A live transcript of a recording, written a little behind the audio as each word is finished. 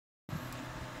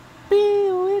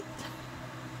happy with.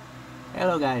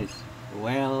 Hello guys,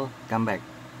 welcome back.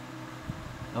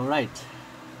 Alright,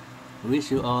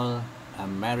 wish you all a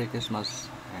Merry Christmas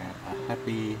and a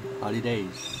happy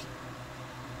holidays.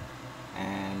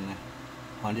 And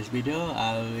on this video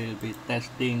I will be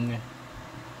testing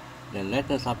the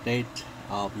latest update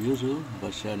of YUZU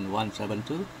version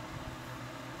 172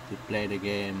 to play the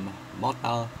game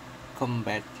Mortal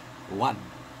Kombat 1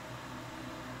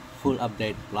 full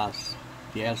update plus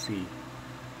DLC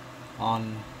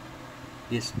on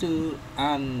these two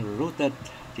unrooted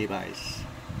device.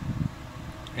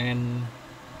 And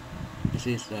this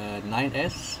is the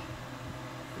 9S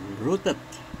rooted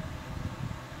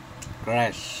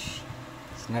Crash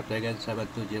Snapdragon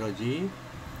 720G,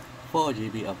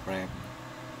 4GB of RAM.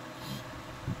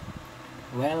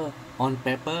 Well, on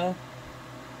paper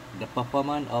the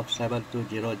performance of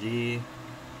 720G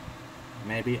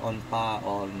may be on par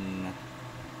on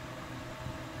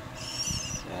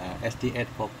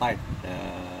SD845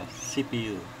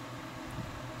 CPU,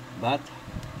 but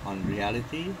on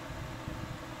reality,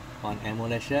 on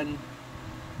emulation,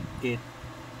 it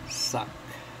sucks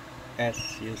as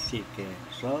you see.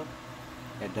 So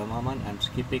at the moment I'm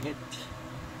skipping it.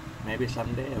 Maybe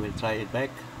someday I will try it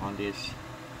back on this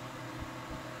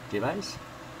device.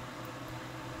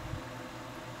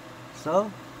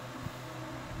 So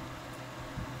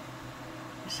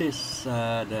this is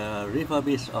the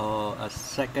refurbished or a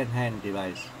second-hand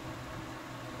device.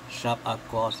 Sharp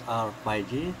Aquos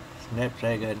R5G,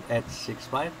 Snapdragon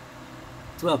 865,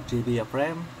 12GB of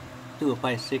RAM,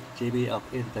 256GB of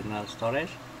internal storage.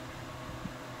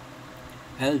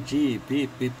 LG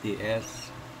V50S,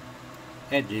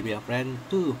 8GB of RAM,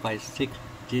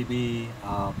 256GB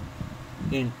of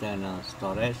internal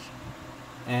storage,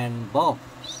 and both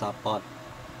support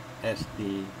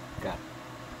SD card.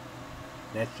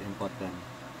 That's important.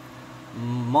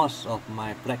 Most of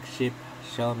my flagship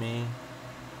Xiaomi,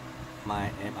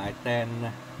 my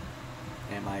Mi10,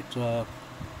 Mi12,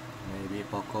 maybe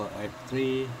Poco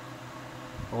F3,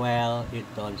 well, it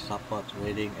don't support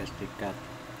reading SD card.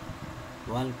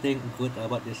 One thing good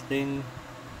about this thing,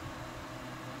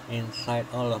 inside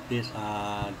all of these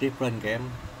are different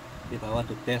games. If I want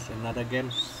to test another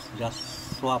game,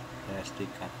 just swap the SD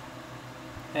card.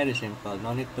 Very simple,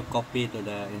 no need to copy to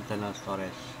the internal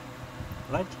storage.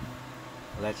 Right,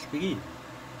 let's begin.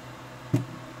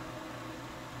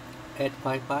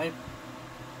 855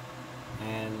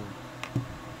 and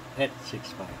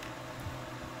 865.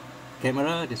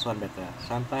 Camera, this one better.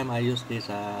 Sometimes I use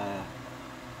this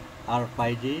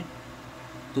R5G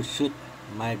to shoot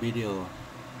my video,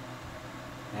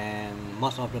 and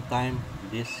most of the time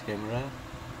this camera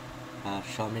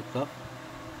Xiaomi 12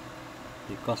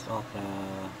 because of the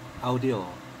audio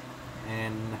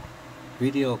and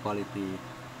video quality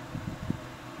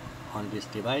on this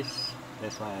device.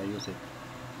 That's why I use it.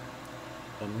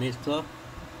 The Mi 12,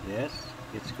 yes,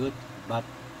 it's good, but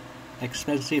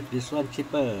expensive. This one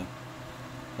cheaper.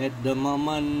 At the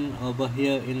moment over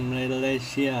here in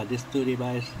Malaysia, these two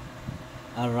devices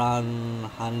around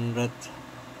 100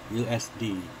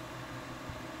 USD,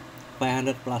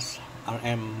 500 plus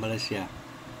RM Malaysia.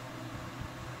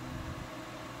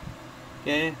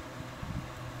 Okay,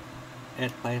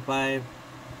 855,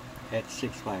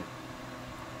 865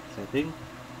 setting.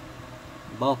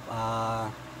 Both are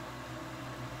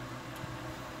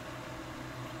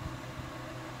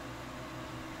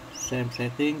same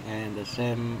setting and the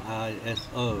same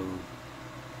ISO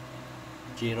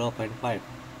 0.5.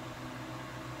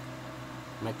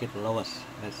 Make it lowest.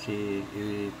 Let's see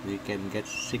if we can get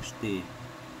 60.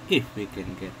 If we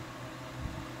can get.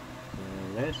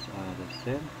 The rest are the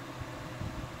same.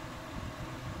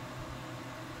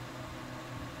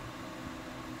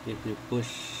 If you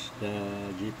push the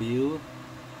GPU,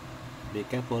 be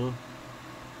careful.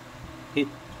 Heat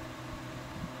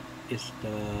is the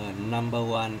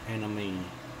 #1 enemy.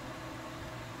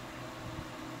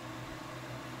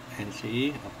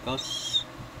 NCE, of course,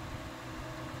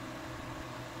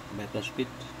 better speed.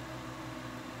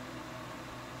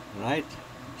 Right,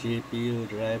 GPU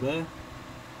driver.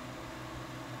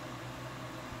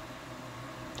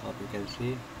 Hope you can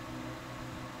see.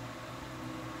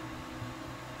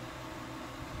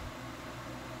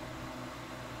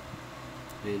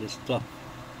 Really stop.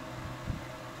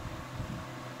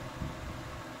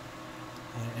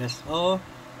 ISO.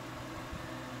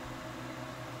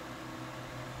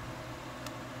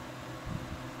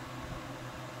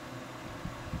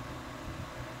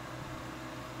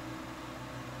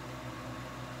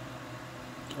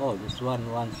 Oh, this one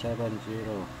 170.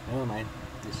 Never mind.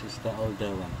 This is the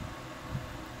older one.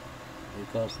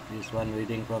 because this one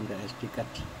reading from the SD card.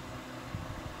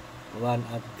 1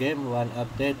 up game, 1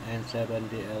 update, and 7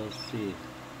 DLC.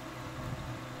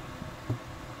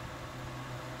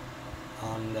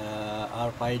 On the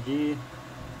R5G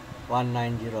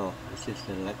 190, this is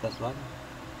the latest one.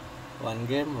 1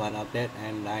 game, 1 update,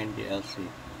 and 9 DLC.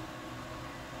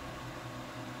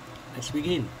 Let's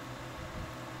begin.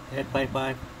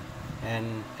 855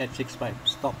 and 865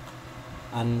 stock,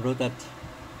 unrouted,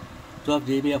 12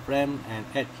 GB of RAM and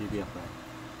 8 GB of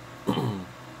RAM.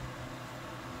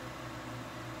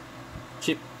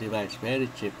 Cheap device, very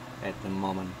cheap at the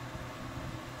moment.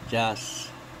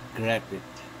 Just grab it.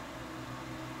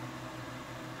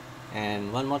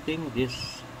 And one more thing,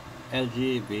 this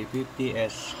LG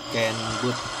V50S can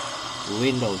boot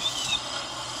Windows.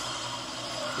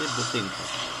 It's booting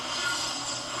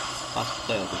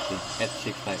faster booting at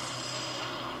 65.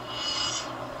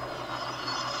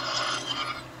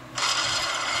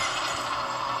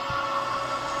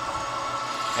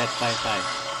 At 55.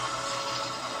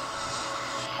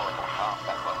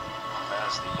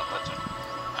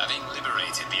 Having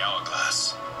liberated the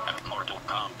hourglass, at Mortal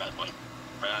Kombat 1,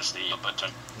 press the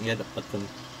button. Yeah, the button.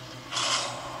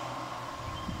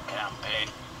 Campaign.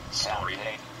 Story.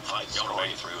 Fight your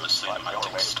way through a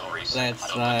cinematic story.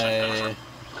 Let's try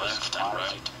left and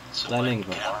right. learning.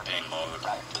 Campaign mode.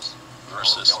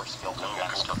 Versus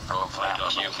profile a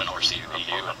human or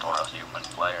CPU or a human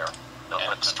player.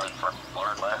 Extra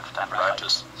learn left and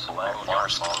practice. Select your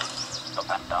score.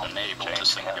 Unable to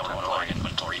sync your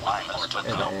inventory with the Mortal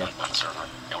Kombat server.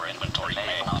 Your inventory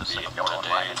may not be up to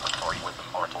date.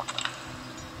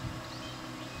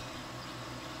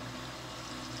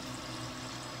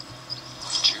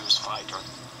 Choose fighter.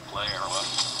 Player 1.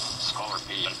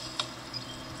 Scorpion.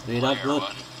 Without Player root.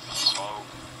 1. Slow.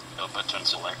 The button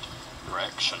select.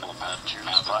 Directional pad.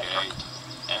 Navigate.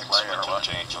 X button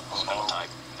change opponent type.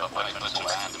 The button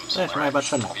random select. That's my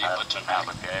button. B button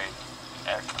navigate.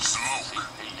 X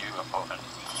CPU opponent.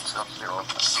 Sub-Zero.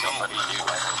 CPU.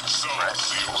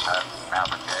 Directional pad.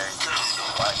 Navigate.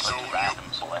 Y button random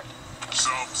select.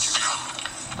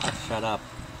 Shut up.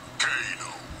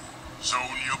 Kano,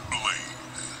 Sonya Blade,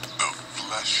 the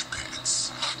Flesh Pits.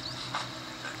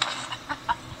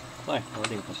 Why?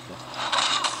 Loading first.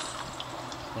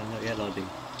 Not yet loading.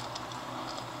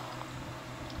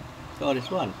 So this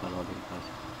one for loading first.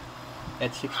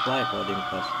 At 65 loading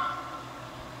first.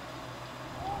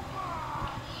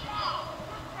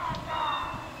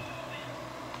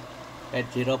 At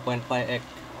 0.5x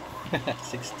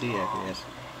 60 FPS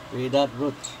without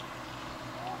root.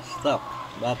 Stop,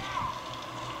 but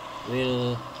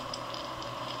will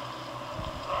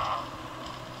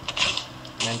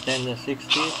maintain the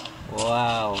 60.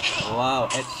 Wow,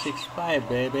 at 65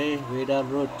 baby, without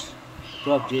root,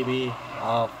 12 GB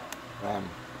of RAM.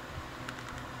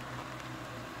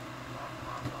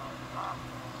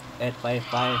 At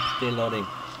 55 still loading.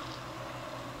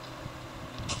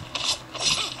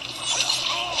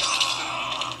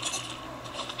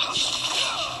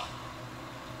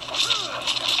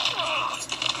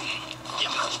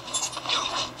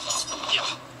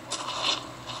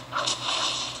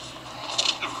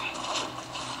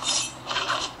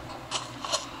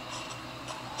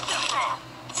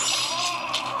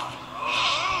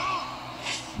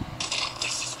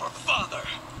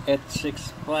 At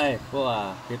 65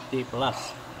 for 50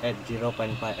 plus at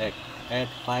 0.5x at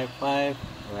 55,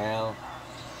 well,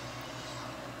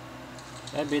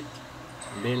 a bit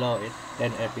below it,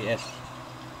 10 FPS.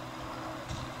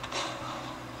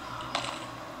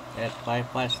 At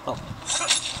 55 stop.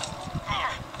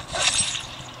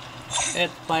 At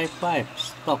 55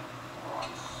 stop.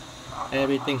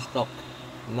 Everything stop.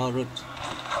 No root.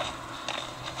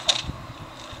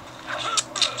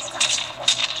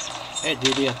 At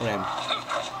GB of RAM.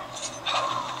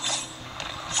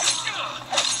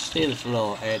 Still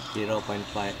slow at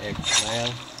 0.5x,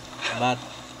 well, but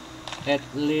at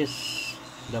least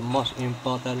the most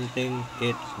important thing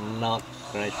is not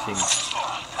crashing.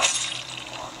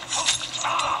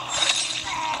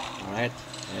 Alright,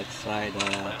 let's try the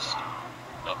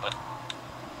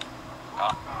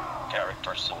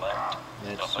character select.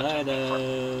 let's try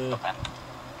the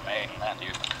main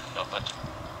menu.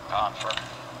 Confirm.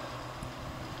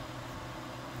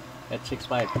 at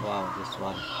 65. Wow, this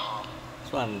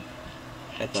one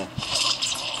better.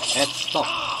 At stop.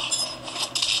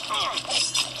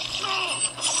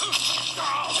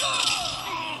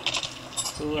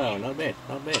 Wow, not bad.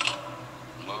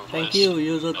 Thank you,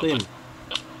 user team,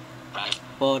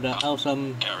 for the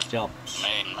awesome jobs.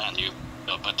 Main menu.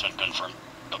 The button confirm.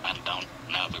 The pen down.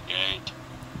 Navigate.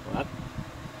 What?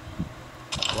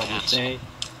 What you say?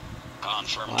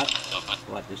 Confirm. What?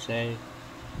 What you say?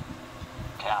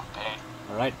 Campaign.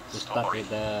 Alright, we start with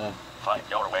the Find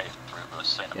your way through the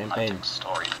cinematic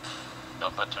story. The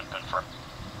button confirm.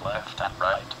 Left and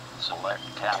right. Select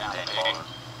campaign mode.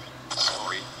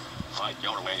 Story. Find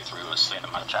your way through the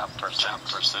cinema. Chapter 6.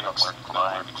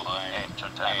 Climb.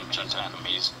 Ancient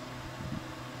enemies.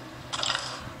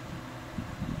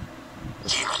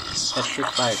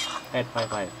 S65,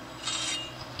 855.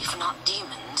 If not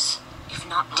demons,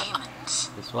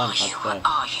 This one, what faster.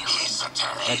 are you?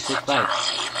 S65.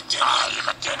 I am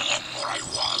a Denian, or I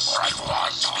was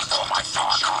before my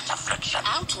thought caught affliction.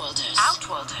 Outworlders.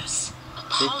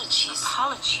 Apologies.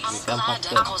 I'm Become glad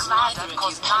faster. that caused neither of you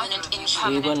permanent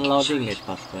injury. Even loading it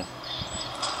faster.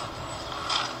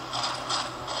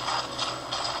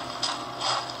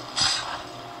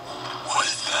 What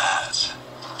is that?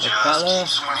 The color,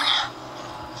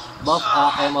 both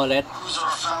are AMOLED. Who's our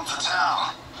femme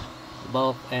fatale?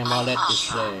 Both AMOLED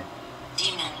display.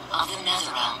 Demon of the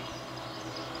Netherrealm.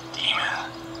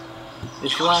 Demon.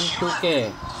 This one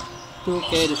 2K.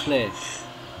 2K display.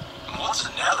 What's a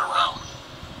Netherrealm?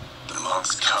 The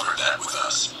monks covered that with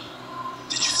us.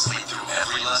 Did you sleep through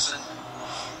every lesson?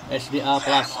 HDR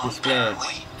plus display.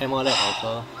 AMOLED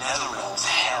also. Netherrealm's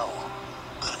hell,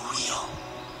 but real.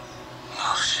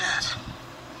 Oh shit.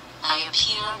 I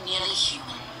appear nearly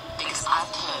human because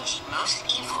I've purged most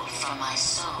evil from my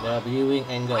soul. The viewing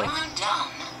angle. When I'm done,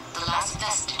 the last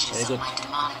vestiges Very of good. my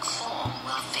demonic form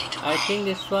will fade away. I think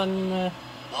this one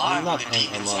not an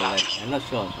AMOLED. I'm not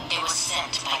sure. It was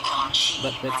sent by Quan Chi,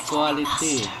 But the my former quality,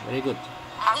 master. very good.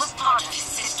 I was part of his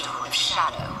sisterhood of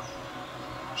shadow.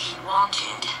 He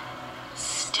wanted,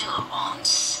 still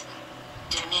wants,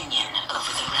 dominion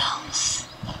over the realms.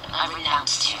 I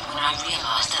renounced him when I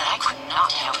realized that I could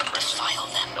not help but defile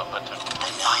them.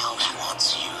 Defile them. He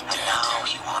wants you dead.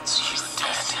 He wants you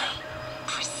Precisely. dead.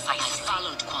 I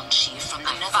followed Quan Chi from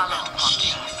the Netherrealm.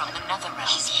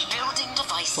 He's building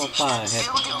devices. So far ahead.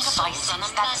 Building devices on a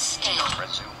mass scale.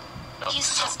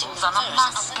 He's testing the first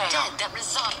on the dead that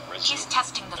reside. He's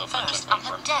testing the first on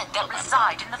the dead that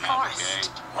reside in the forest.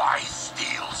 Why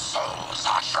steal souls,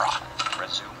 Ashra?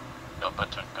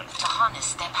 To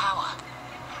harness their power.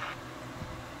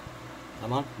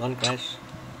 Come on, don't crash.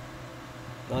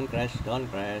 Don't crash, don't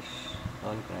crash.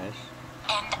 Don't crash.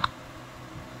 And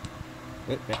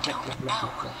Back.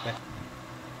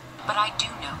 but I do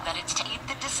know that it's to aid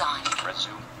the design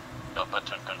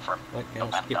Wait,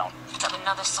 can I skip? of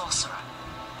another sorcerer,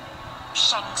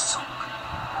 Shang Tsung.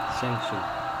 Shang-Chi.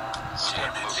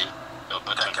 Damn it.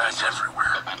 That guy's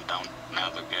everywhere.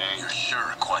 You're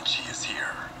sure Quan Chi is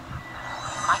here?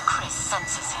 My Chris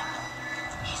senses him.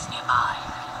 He's nearby.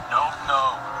 No.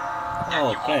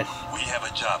 Oh, crash. We have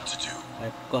a job to do.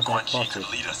 Of course I Quan Chi paused could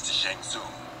it. lead us to Shang Tsung.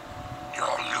 Your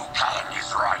Liu Kang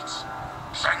is right.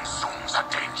 Shang Tsung's a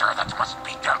danger that must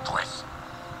be dealt with.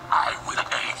 I will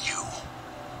aid you.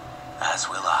 As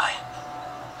will I.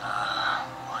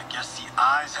 I guess the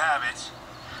eyes have it.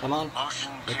 Come on.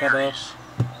 Motion Recover. carries.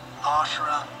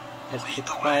 Ashra, lead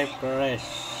the way. S65 crash.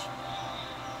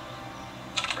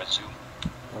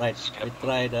 Right, we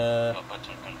try the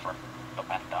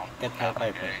get high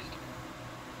five first.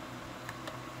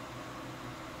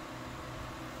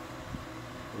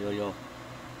 Yo.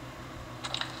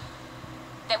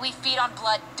 That we feed on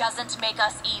blood doesn't make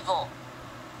us evil.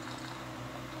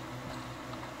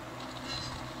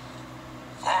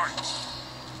 Fight.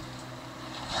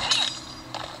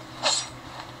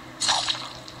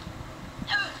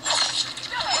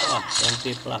 Oh,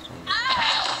 20 plus only.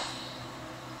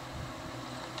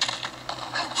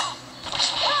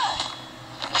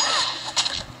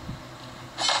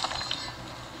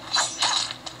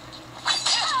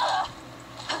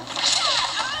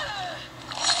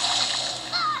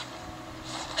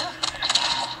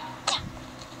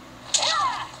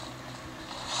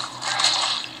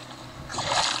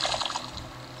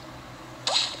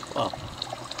 Wow.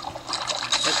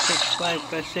 S65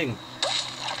 crashing.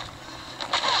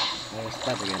 Let's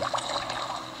start again.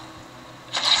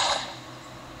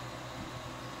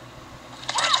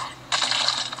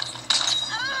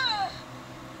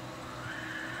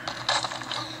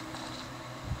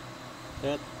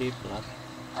 $30 plus.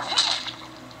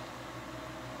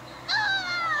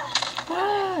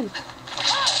 Hi.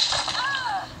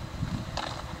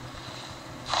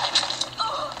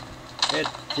 At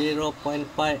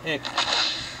 0.5x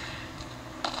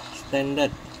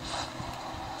standard.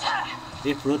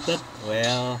 If rooted,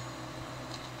 well,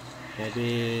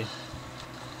 maybe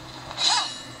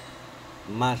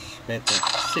much better.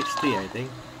 60 I think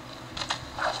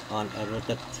on a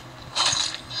rooted,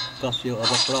 because you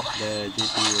overclock the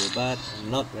GPU, but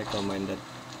not recommended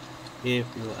if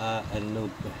you are a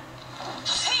noob.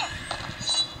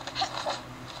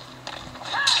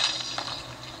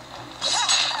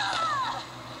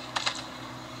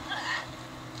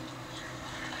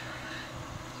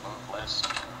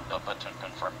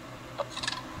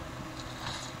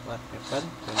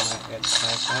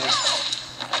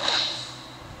 S55.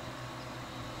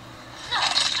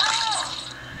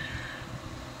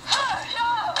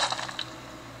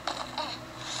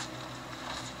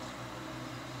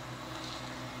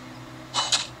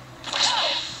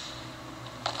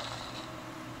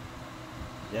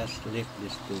 Just leave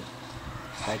these two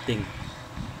fighting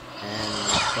and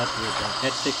start with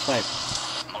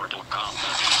S65. Mortal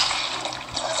Kombat.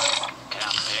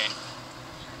 Campaign.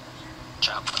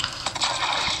 Chapter.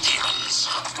 Demons.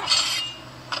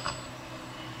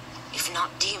 If not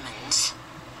demons,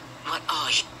 what are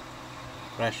you?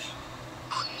 Crash.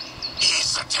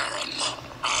 He's a Terran.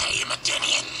 I am a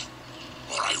Denian.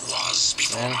 Or I was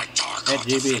before Well, my dark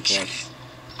SGB affliction. crash.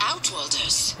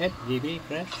 Outworlders. SGB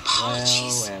crash.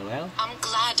 Apologies. Well. I'm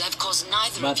glad I've caused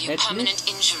neither But of you at permanent least-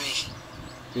 injury.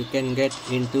 You can get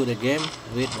into the game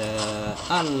with the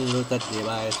unrooted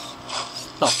device.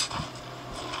 Stop.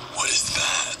 What is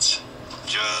that?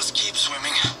 Just keep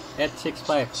swimming.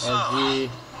 S65 LG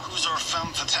Who's our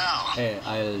femme fatale?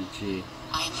 LG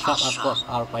I am Aquos Ashra,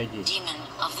 R5G. demon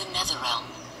of the Netherrealm.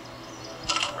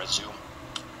 Resume.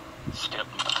 Skip.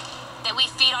 That we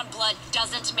feed on blood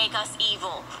doesn't make us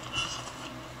evil.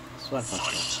 This one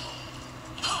first.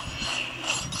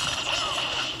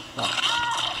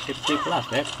 Oh, 50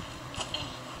 plus, eh?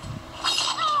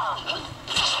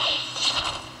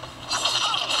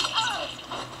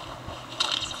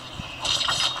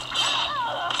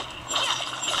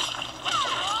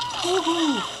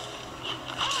 Woohoo!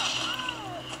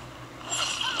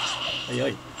 Ôi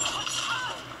ơi.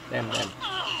 Đem.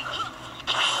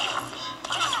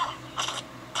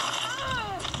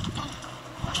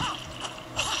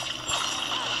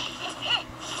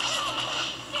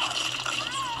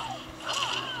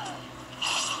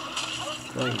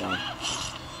 Going down.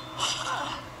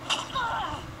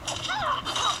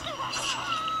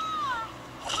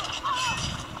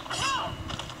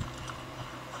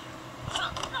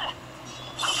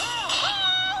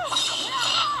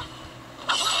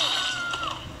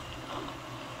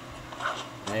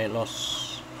 I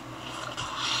lost.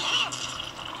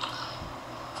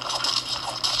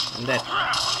 I'm dead.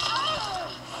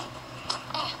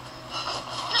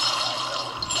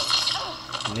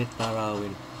 Need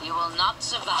Tarawin. You will not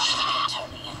survive,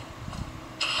 Tonian.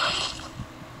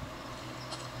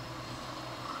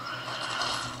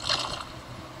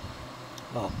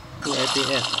 Oh, 2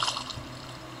 APS.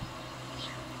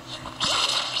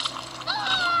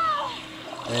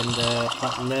 When the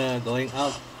partner going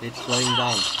out, it's slowing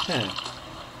down.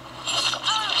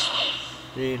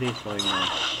 Really slowing down.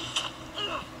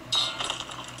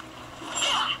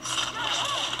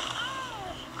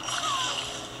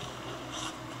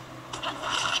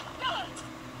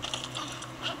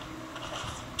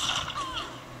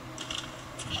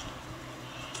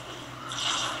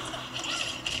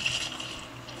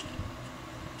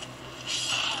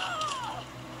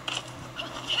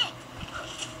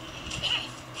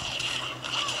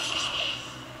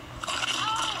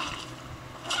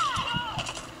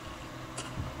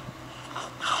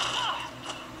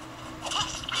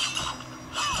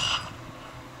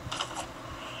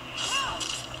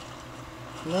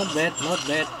 Not bad, not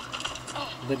bad.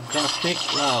 The graphic,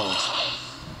 wow.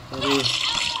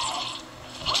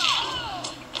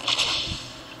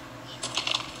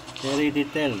 Very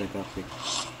detailed, the graphic.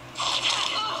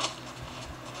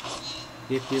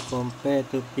 If you compare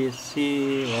to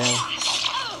PC, well,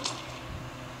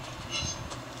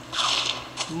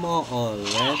 more or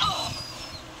less.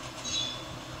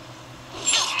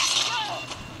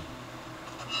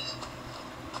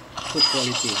 Good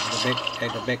quality,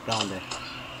 the background there.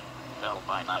 Held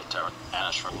by night Terran.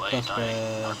 Ash relayed Because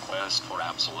dying. Our quest for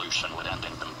absolution would end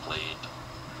incomplete.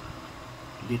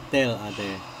 Detail are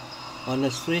there. On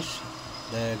the Switch,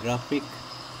 the graphic,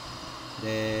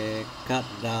 they cut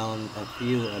down a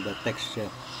few of the texture.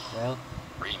 Well,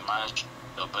 Rematch.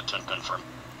 The button confirm.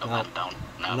 no, Event down.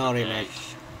 no Navigate.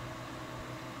 rematch.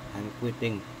 I'm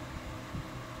quitting.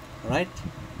 Alright?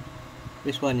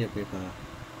 Which one you prefer?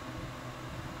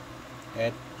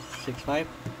 At 65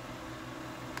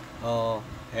 or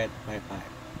at 55?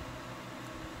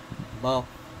 Both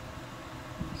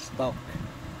stock.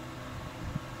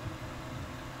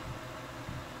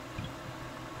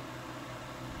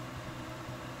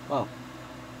 Wow,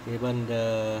 even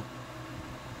the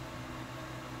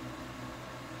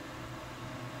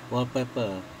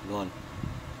wallpaper gone.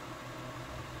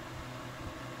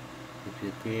 If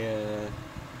you clear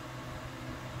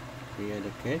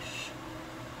the cache,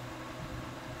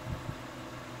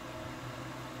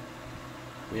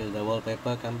 will the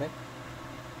wallpaper come back?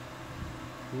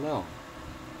 No.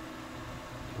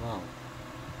 Wow.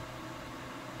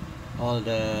 all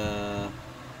the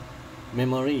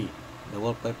memory, the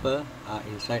wallpaper are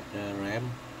inside the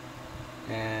RAM,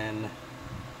 and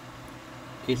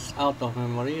it's out of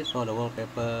memory, so the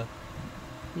wallpaper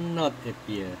not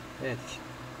appear. Let's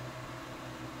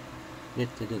need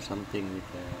to do something with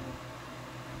the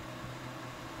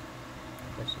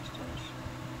resistors.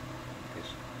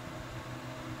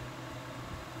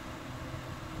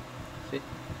 See,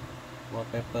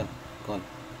 wallpaper gone.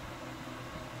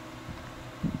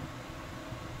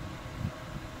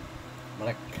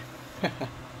 Black.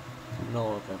 No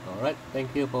wallpaper. Alright,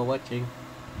 thank you for watching.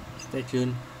 Stay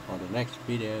tuned for the next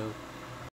video.